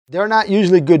They're not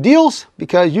usually good deals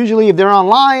because usually if they're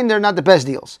online, they're not the best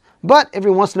deals. But every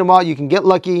once in a while, you can get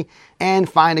lucky and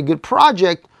find a good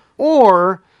project.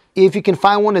 Or if you can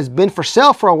find one that's been for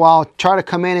sale for a while, try to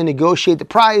come in and negotiate the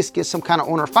price, get some kind of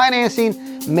owner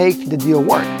financing, make the deal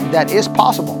work. That is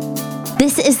possible.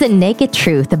 This is the naked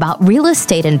truth about real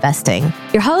estate investing.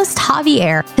 Your host,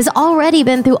 Javier, has already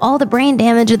been through all the brain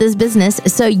damage of this business,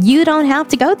 so you don't have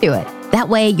to go through it. That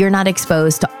way, you're not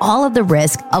exposed to all of the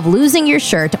risk of losing your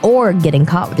shirt or getting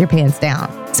caught with your pants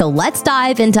down. So let's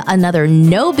dive into another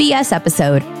no BS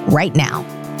episode right now.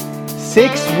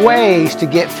 6 ways to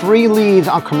get free leads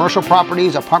on commercial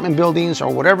properties, apartment buildings,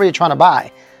 or whatever you're trying to buy.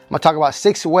 I'm going to talk about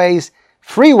 6 ways,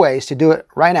 free ways to do it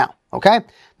right now, okay?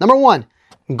 Number 1,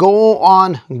 go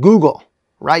on Google,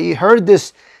 right? You heard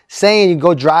this saying, you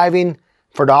go driving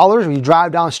for dollars, or you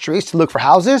drive down streets to look for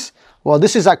houses. Well,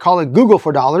 this is, I call it Google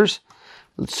for dollars.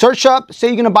 Search up, say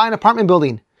you're going to buy an apartment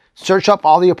building. Search up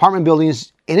all the apartment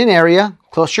buildings in an area,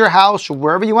 close to your house, or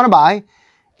wherever you want to buy,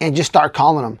 and just start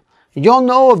calling them. You'll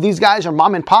know if these guys are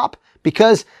mom and pop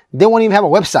because they won't even have a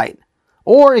website.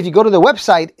 Or if you go to the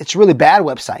website, it's a really bad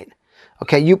website.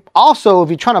 Okay, you also, if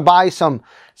you're trying to buy some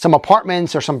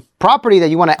apartments or some property that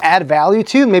you want to add value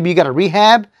to, maybe you got a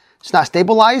rehab, it's not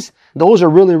stabilized, those are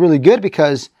really, really good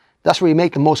because that's where you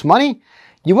make the most money.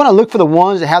 You want to look for the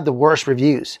ones that have the worst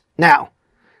reviews. Now,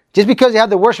 just because they have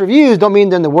the worst reviews don't mean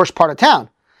they're in the worst part of town.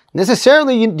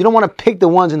 Necessarily, you don't want to pick the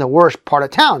ones in the worst part of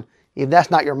town if that's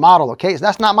not your model, okay? So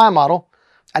that's not my model.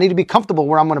 I need to be comfortable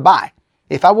where I'm going to buy.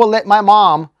 If I will let my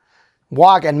mom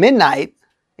walk at midnight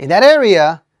in that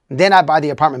area, then I buy the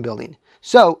apartment building.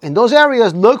 So in those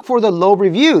areas, look for the low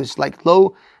reviews, like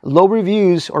low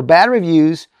reviews or bad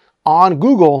reviews on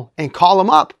Google and call them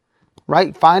up,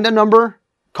 right? Find a number,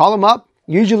 call them up.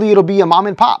 Usually it'll be a mom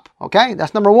and pop, okay?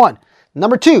 That's number 1.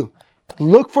 Number 2,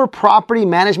 look for property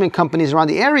management companies around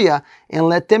the area and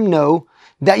let them know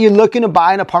that you're looking to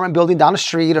buy an apartment building down the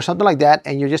street or something like that,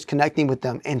 and you're just connecting with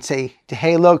them and say,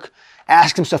 hey, look,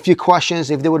 ask them a few questions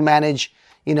if they would manage,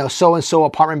 so-and-so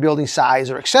apartment building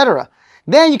size or etc.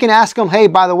 Then you can ask them, hey,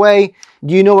 by the way,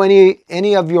 do you know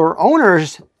any of your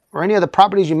owners or any of the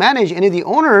properties you manage, any of the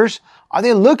owners, are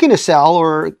they looking to sell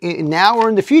or now or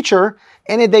in the future?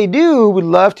 And if they do, we'd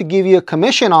love to give you a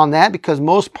commission on that because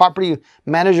most property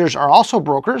managers are also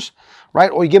brokers,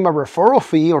 right? Or you give them a referral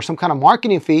fee or some kind of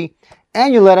marketing fee,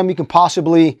 and you let them, you can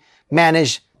possibly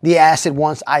manage the asset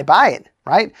once I buy it,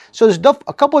 right? So there's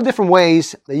a couple of different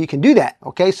ways that you can do that,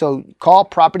 okay? So call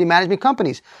property management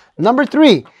companies. Number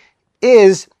 3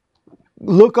 is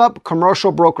look up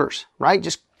commercial brokers, right?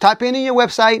 Just type in your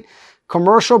website,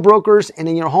 commercial brokers, and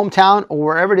in your hometown or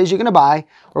wherever it is you're going to buy,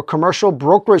 or commercial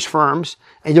brokerage firms,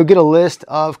 and you'll get a list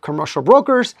of commercial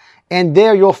brokers, and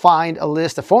there you'll find a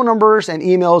list of phone numbers and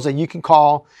emails that you can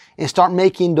call and start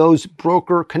making those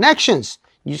broker connections.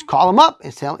 You just call them up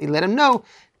and let them know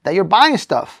that you're buying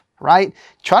stuff, right?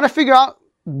 Try to figure out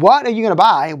what are you going to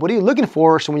buy, what are you looking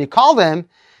for, so when you call them,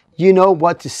 you know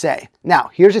what to say. Now,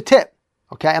 here's a tip,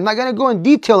 okay? I'm not going to go in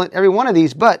detail in every one of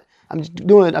these, but I'm just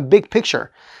doing a big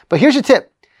picture. But here's a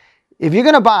tip. If you're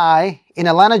going to buy in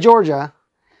Atlanta, Georgia,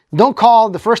 don't call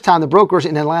the first time the brokers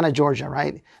in Atlanta, Georgia,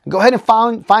 right? Go ahead and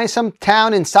find some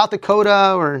town in South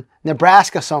Dakota or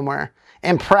Nebraska somewhere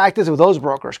and practice with those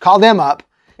brokers. Call them up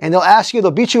and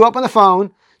they'll beat you up on the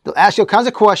phone. They'll ask you all kinds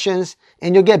of questions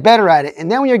and you'll get better at it. And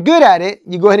then when you're good at it,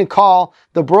 you go ahead and call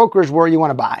the brokers where you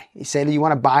want to buy. You say that you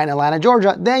want to buy in Atlanta,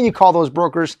 Georgia, then you call those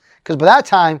brokers because by that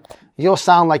time, you'll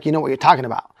sound like you know what you're talking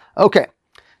about. Okay,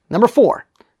 number 4.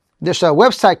 There's a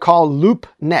website called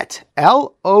LoopNet,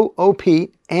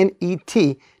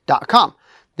 LoopNet.com.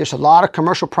 There's a lot of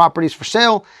commercial properties for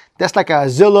sale. That's like a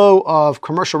Zillow of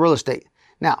commercial real estate.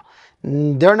 Now,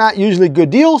 they're not usually good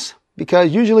deals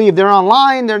because usually if they're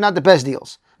online, they're not the best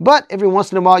deals. But every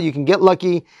once in a while, you can get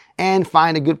lucky and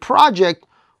find a good project.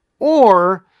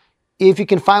 Or if you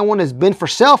can find one that's been for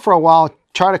sale for a while,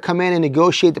 try to come in and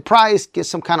negotiate the price, get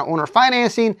some kind of owner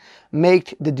financing,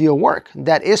 make the deal work.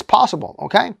 That is possible,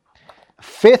 okay?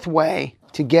 5th way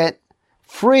to get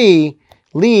free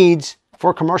leads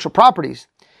for commercial properties,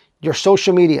 your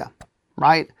social media,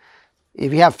 right?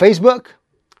 If you have Facebook,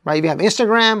 right? If you have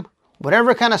Instagram,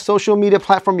 whatever kind of social media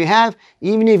platform you have,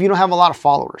 even if you don't have a lot of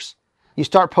followers, you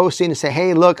start posting and say,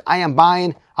 hey, look, I am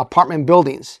buying apartment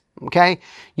buildings, okay?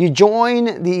 You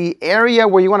join the area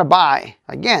where you want to buy.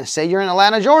 Again, say you're in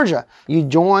Atlanta, Georgia. You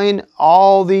join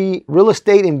all the real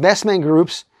estate investment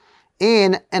groups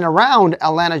in and around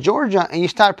Atlanta, Georgia, and you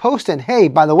start posting, hey,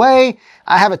 by the way,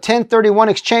 I have a 1031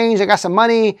 exchange. I got some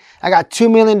money. I got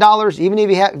 $2 million. Even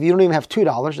if you don't even have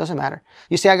 $2, doesn't matter.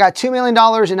 You say, I got $2 million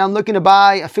and I'm looking to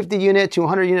buy a 50 unit to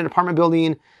 100 unit apartment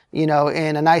building in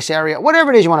a nice area,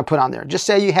 whatever it is you want to put on there. Just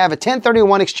say you have a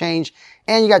 1031 exchange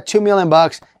and you got $2 million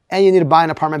and you need to buy an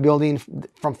apartment building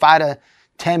from $5 to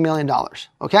 $10 million.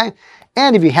 Okay.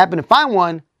 And if you happen to find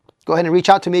one, go ahead and reach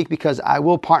out to me because I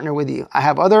will partner with you. I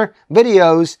have other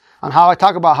videos on how I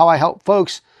talk about how I help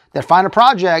folks that find a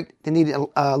project, they need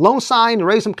a loan sign to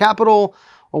raise some capital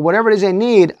or whatever it is they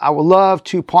need. I would love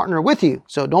to partner with you.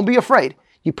 So don't be afraid.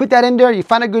 You put that in there, you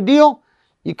find a good deal,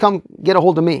 you come get a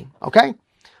hold of me. Okay.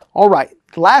 All right.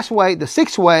 The last way, the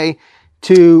sixth way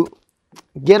to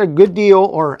get a good deal,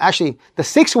 or actually the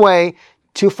sixth way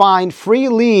to find free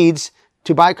leads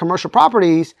to buy commercial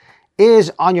properties is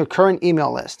on your current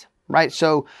email list, right?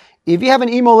 So if you have an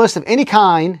email list of any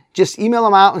kind, just email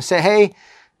them out and say, hey,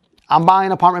 I'm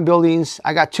buying apartment buildings.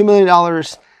 I got $2 million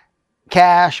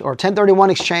cash or 1031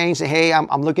 exchange. Say, hey,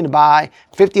 I'm looking to buy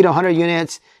 50 to 100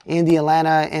 units in the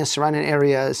Atlanta and surrounding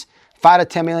areas, $5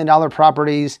 to $10 million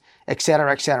properties, et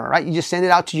cetera, right? You just send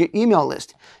it out to your email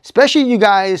list. Especially you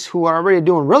guys who are already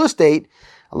doing real estate,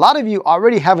 a lot of you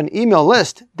already have an email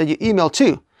list that you email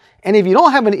to. And if you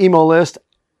don't have an email list,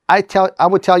 I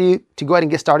would tell you to go ahead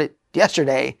and get started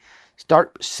yesterday.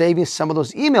 Start saving some of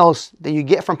those emails that you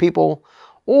get from people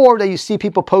or that you see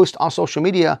people post on social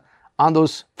media on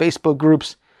those Facebook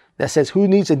groups that says who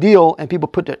needs a deal and people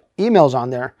put their emails on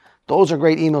there. Those are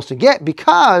great emails to get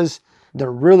because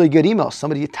they're really good emails.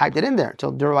 Somebody typed it in there.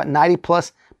 So they're about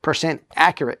 90+%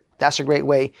 accurate. That's a great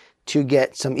way to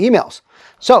get some emails.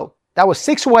 So that was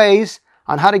 6 ways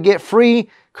on how to get free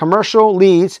commercial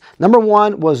leads. Number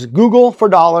 1 was Google for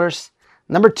dollars.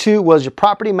 Number 2 was your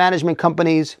property management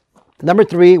companies. Number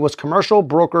 3 was commercial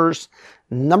brokers.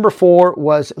 Number 4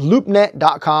 was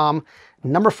loopnet.com.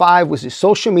 Number 5 was your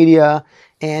social media.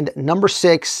 And number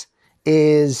 6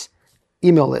 is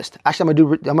email list. Actually, I'm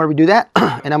going to redo that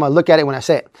and I'm going to look at it when I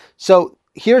say it. So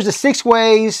here's the 6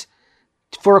 ways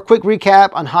for a quick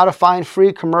recap on how to find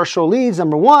free commercial leads.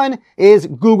 Number 1 is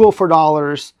Google for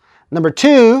dollars. Number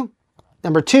 2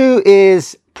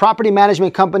 is property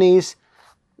management companies.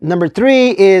 Number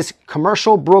 3 is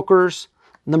commercial brokers.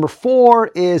 Number 4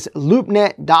 is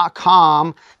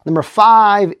loopnet.com. Number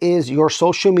 5 is your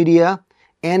social media.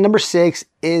 And number 6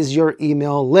 is your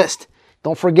email list.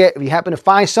 Don't forget, if you happen to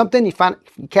find something, you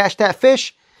catch that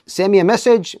fish, send me a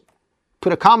message,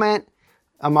 put a comment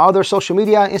on my other social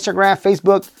media, Instagram,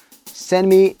 Facebook, send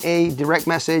me a direct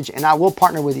message and I will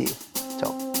partner with you. So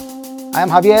I am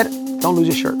Javier. Don't lose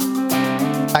your shirt.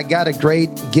 I got a great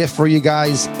gift for you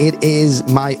guys. It is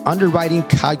my underwriting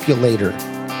calculator.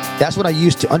 That's what I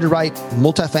use to underwrite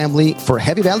multifamily for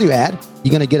heavy value add.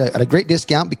 You're going to get a great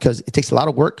discount because it takes a lot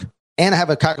of work. And I have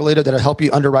a calculator that'll help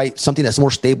you underwrite something that's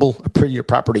more stable, a prettier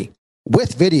property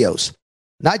with videos.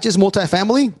 Not just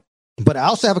multifamily, but I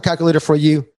also have a calculator for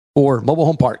you for mobile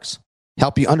home parks.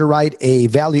 Help you underwrite a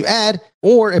value add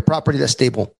or a property that's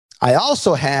stable. I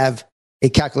also have a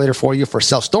calculator for you for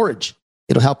self-storage.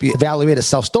 It'll help you evaluate a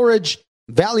self-storage,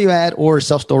 value add, or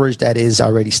self-storage that is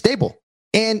already stable.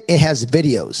 And it has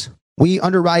videos. We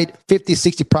underwrite 50,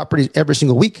 60 properties every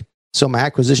single week. So my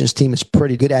acquisitions team is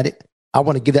pretty good at it. I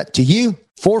want to give that to you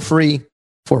for free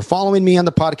for following me on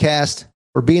the podcast,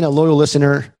 for being a loyal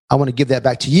listener. I want to give that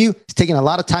back to you. It's taking a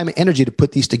lot of time and energy to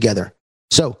put these together.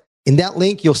 So in that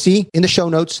link, you'll see in the show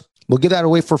notes, we'll give that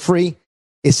away for free.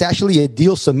 It's actually a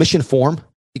deal submission form.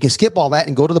 You can skip all that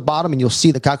and go to the bottom and you'll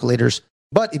see the calculators.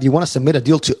 But if you want to submit a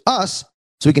deal to us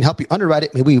so we can help you underwrite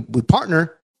it, maybe we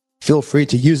partner, feel free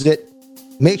to use it.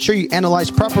 Make sure you analyze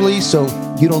properly so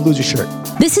you don't lose your shirt.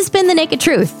 This has been The Naked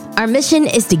Truth. Our mission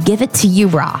is to give it to you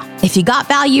raw. If you got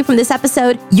value from this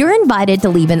episode, you're invited to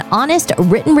leave an honest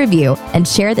written review and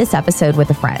share this episode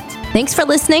with a friend. Thanks for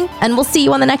listening, and we'll see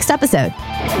you on the next episode.